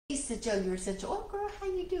Lisa Joe, your essential oil girl. How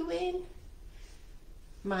you doing?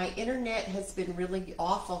 My internet has been really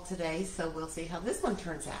awful today, so we'll see how this one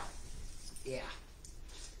turns out. Yeah.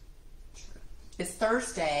 It's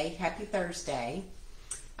Thursday. Happy Thursday.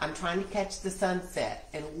 I'm trying to catch the sunset,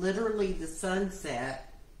 and literally the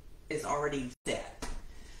sunset is already set.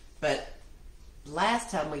 But last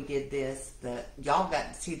time we did this, y'all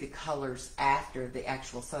got to see the colors after the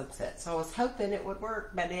actual sunset. So I was hoping it would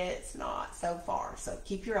work, but it's not so far. So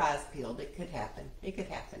keep your eyes peeled. It could happen. It could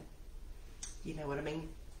happen. You know what I mean?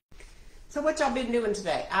 So what y'all been doing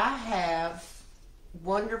today? I have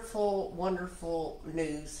wonderful, wonderful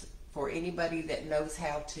news for anybody that knows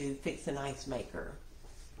how to fix an ice maker.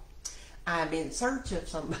 I'm in search of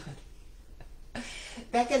somebody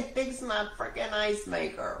that can fix my freaking ice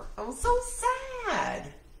maker. I'm so sad.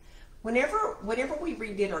 Whenever we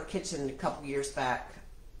redid our kitchen a couple years back,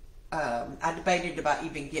 I debated about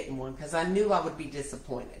even getting one because I knew I would be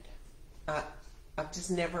disappointed. I've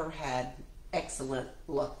just never had excellent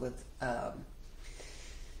luck with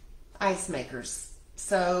ice makers.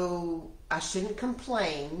 So I shouldn't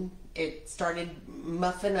complain. It started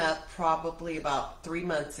muffing up probably about 3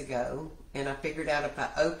 months ago, and I figured out if I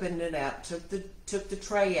opened it up, took the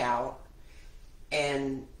tray out,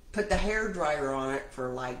 and put the hair dryer on it for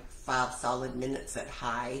like 5 solid minutes at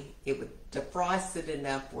high, it would defrost it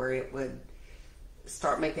enough where it would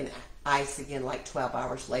start making ice again like 12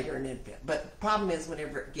 hours later. But the problem is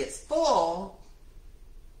whenever it gets full,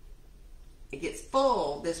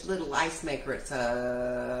 this little ice maker, it's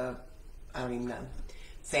I don't even know,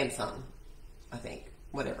 Samsung, I think,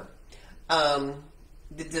 whatever.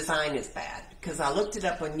 The design is bad because I looked it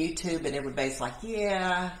up on YouTube and everybody's like,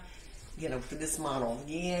 yeah, you know, for this model,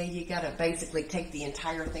 yeah, you got to basically take the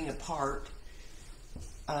entire thing apart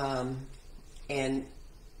and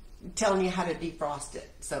telling you how to defrost it.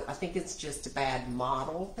 So I think it's just a bad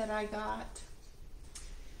model that I got.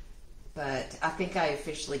 But I think I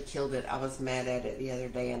officially killed it. I was mad at it the other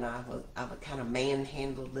day, and I kind of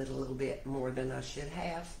manhandled it a little bit more than I should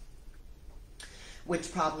have,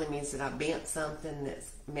 which probably means that I bent something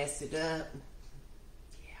that's messed it up.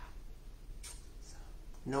 Yeah. So,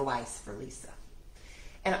 no ice for Lisa.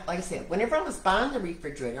 And like I said, whenever I was buying the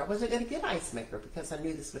refrigerator, I wasn't going to get an ice maker because I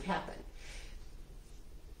knew this would happen.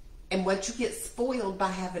 And once you get spoiled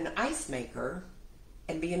by having an ice maker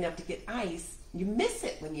and being able to get ice, you miss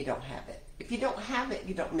it when you don't have it. If you don't have it,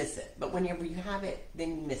 you don't miss it. But whenever you have it,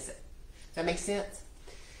 then you miss it. Does that make sense?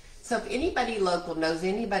 So if anybody local knows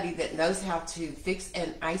anybody that knows how to fix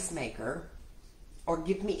an ice maker, or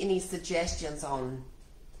give me any suggestions on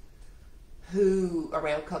who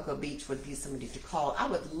around Cocoa Beach would be somebody to call, I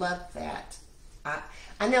would love that.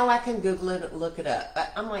 I know I can Google it and look it up,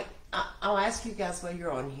 but I'm like, I'll ask you guys while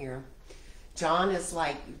you're on here. John is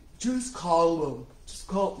like, just call them. Just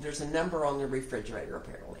call. There's a number on the refrigerator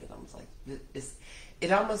apparently. And I was like,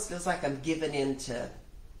 it almost feels like I'm giving in to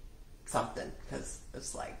something because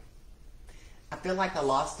it's like I feel like I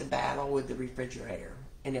lost a battle with the refrigerator,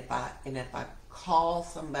 and if I call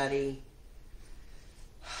somebody,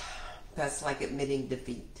 that's like admitting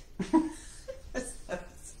defeat.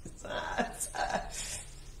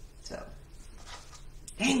 So,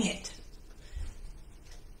 dang it!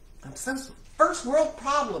 I'm so first world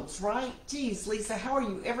problems, right? Geez, Lisa, how are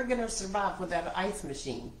you ever going to survive without an ice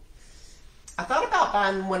machine? I thought about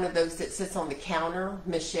buying one of those that sits on the counter.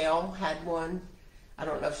 Michelle had one. I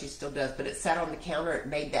don't know if she still does, but it sat on the counter. It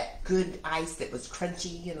made that good ice that was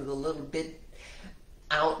crunchy, you know, the little bit.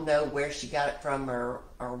 I don't know where she got it from or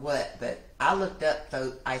what, but I looked up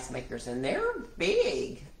those ice makers, and they're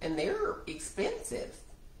big and they're expensive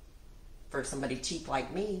for somebody cheap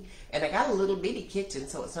like me. And I got a little bitty kitchen,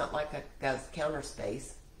 so it's not like I got counter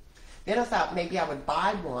space. Then I thought maybe I would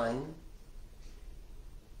buy one.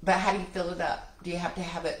 But how do you fill it up? Do you have to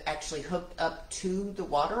have it actually hooked up to the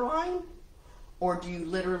water line? Or do you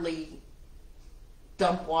literally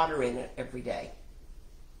dump water in it every day?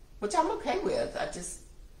 Which I'm okay with. I just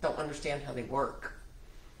don't understand how they work.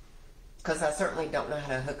 Because I certainly don't know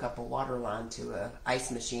how to hook up a water line to an ice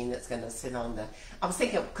machine that's going to sit on the... I was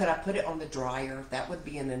thinking, could I put it on the dryer? That would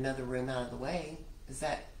be in another room out of the way. Is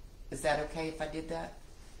that okay if I did that?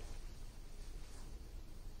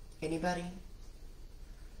 Anybody?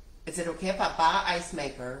 Is it okay if I buy an ice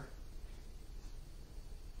maker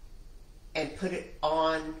and put it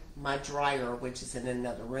on my dryer, which is in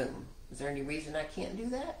another room? Is there any reason I can't do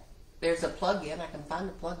that? There's a plug-in. I can find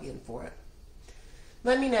a plug-in for it.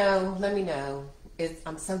 Let me know. Let me know.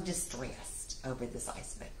 I'm so distressed over this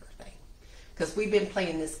ice maker thing. Because we've been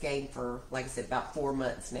playing this game for, like I said, about 4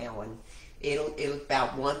 months now. And it'll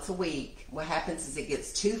about once a week. What happens is it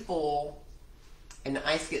gets too full. and the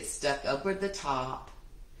ice gets stuck over the top,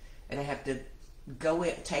 and I have to go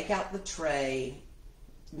in, take out the tray,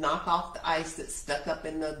 knock off the ice that's stuck up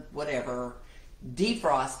in the whatever,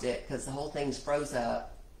 defrost it because the whole thing's froze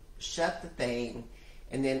up, shut the thing,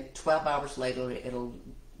 and then 12 hours later it'll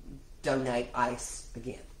donate ice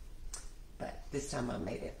again. But this time I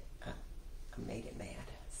made it mad.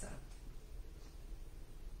 So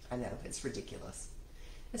I know it's ridiculous.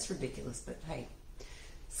 It's ridiculous, but hey.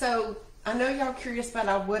 So I know y'all curious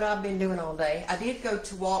about what I've been doing all day. I did go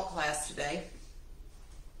to walk class today.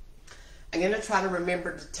 I'm going to try to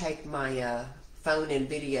remember to take my phone and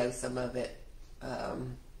video some of it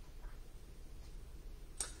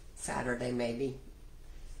Saturday maybe.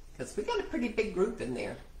 Because we got a pretty big group in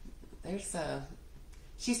there. There's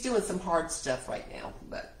she's doing some hard stuff right now,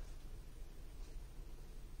 but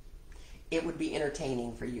it would be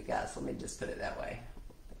entertaining for you guys. Let me just put it that way.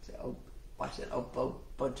 Watching a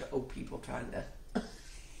bunch of old people trying to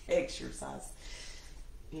exercise.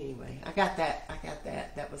 Anyway, I got that.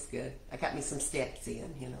 That was good. I got me some steps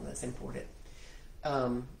in. You know, that's important.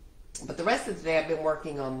 But the rest of the day, I've been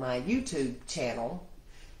working on my YouTube channel,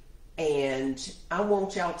 and I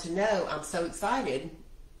want y'all to know I'm so excited.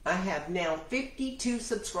 I have now 52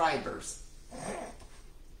 subscribers,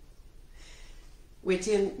 which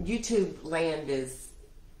in YouTube land is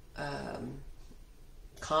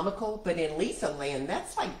comical, but in Lisa land,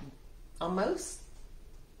 that's like almost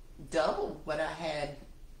double what I had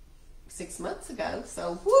 6 months ago.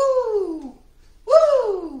 So woo,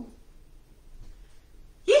 woo,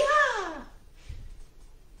 yeah,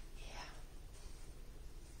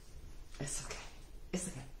 it's okay. It's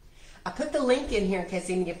okay. I put the link in here in case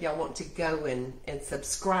any of y'all want to go and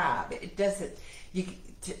subscribe. It doesn't,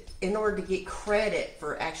 in order to get credit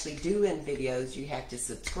for actually doing videos, you have to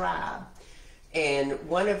subscribe. And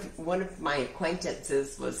one of my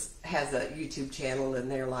acquaintances has a YouTube channel, and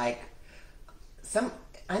they're like,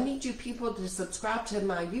 I need you people to subscribe to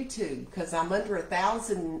my YouTube because I'm under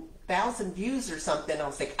 1,000 views or something. I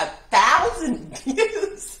was like, 1,000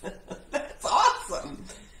 views? That's awesome.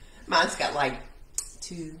 Mine's got like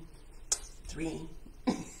 2, 3,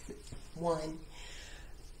 1.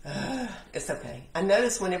 It's okay. I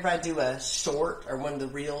notice whenever I do a short or one of the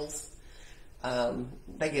reels,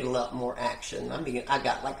 they get a lot more action. I mean, I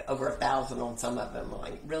got like over 1,000 on some of them. I'm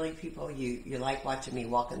like, really, people, you like watching me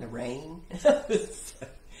walk in the rain?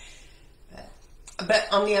 But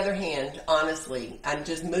on the other hand, honestly, I'm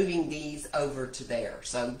just moving these over to there.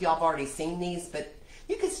 So y'all have already seen these, but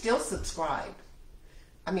you can still subscribe.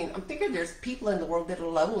 I mean, I'm thinking there's people in the world that are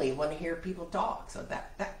lonely, want to hear people talk. So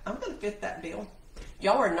that I'm going to fit that bill.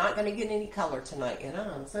 Y'all are not going to get any color tonight, and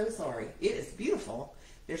I'm so sorry. It is beautiful.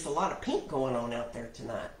 There's a lot of pink going on out there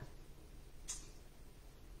tonight.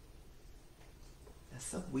 That's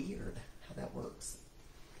so weird how that works.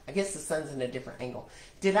 I guess the sun's in a different angle.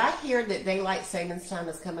 Did I hear that daylight savings time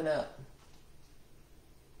is coming up?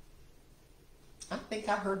 I think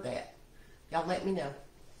I heard that. Y'all let me know.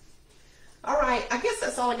 All right, I guess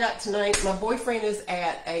that's all I got tonight. My boyfriend is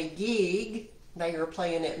at a gig. They are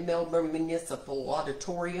playing at Melbourne Municipal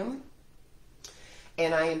Auditorium.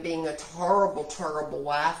 And I am being a terrible, terrible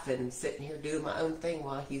wife and sitting here doing my own thing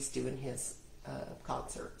while he's doing his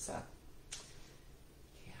concert. So,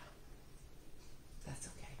 yeah, that's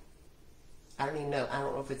okay. I don't even know. I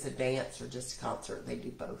don't know if it's a dance or just a concert. They do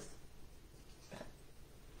both. But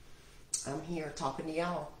I'm here talking to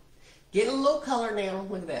y'all. Getting a little color now.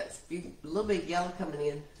 Look at that. A little bit of yellow coming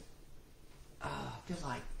in. I feel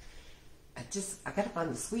like I got to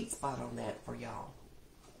find the sweet spot on that for y'all.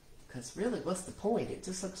 Because really, what's the point? It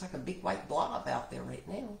just looks like a big white blob out there right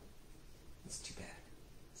now. It's too bad.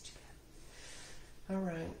 It's too bad. All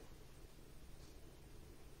right.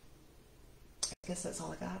 I guess that's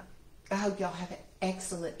all I got. I hope y'all have an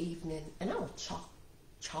excellent evening. And I will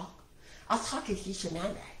I'll talk to you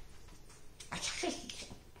tonight.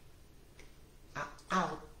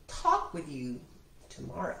 I'll talk with you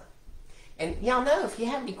tomorrow. And y'all know, if you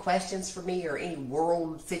have any questions for me or any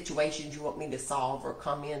world situations you want me to solve or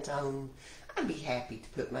comment on, I'd be happy to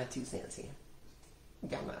put my 2 cents in.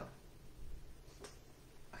 Y'all know.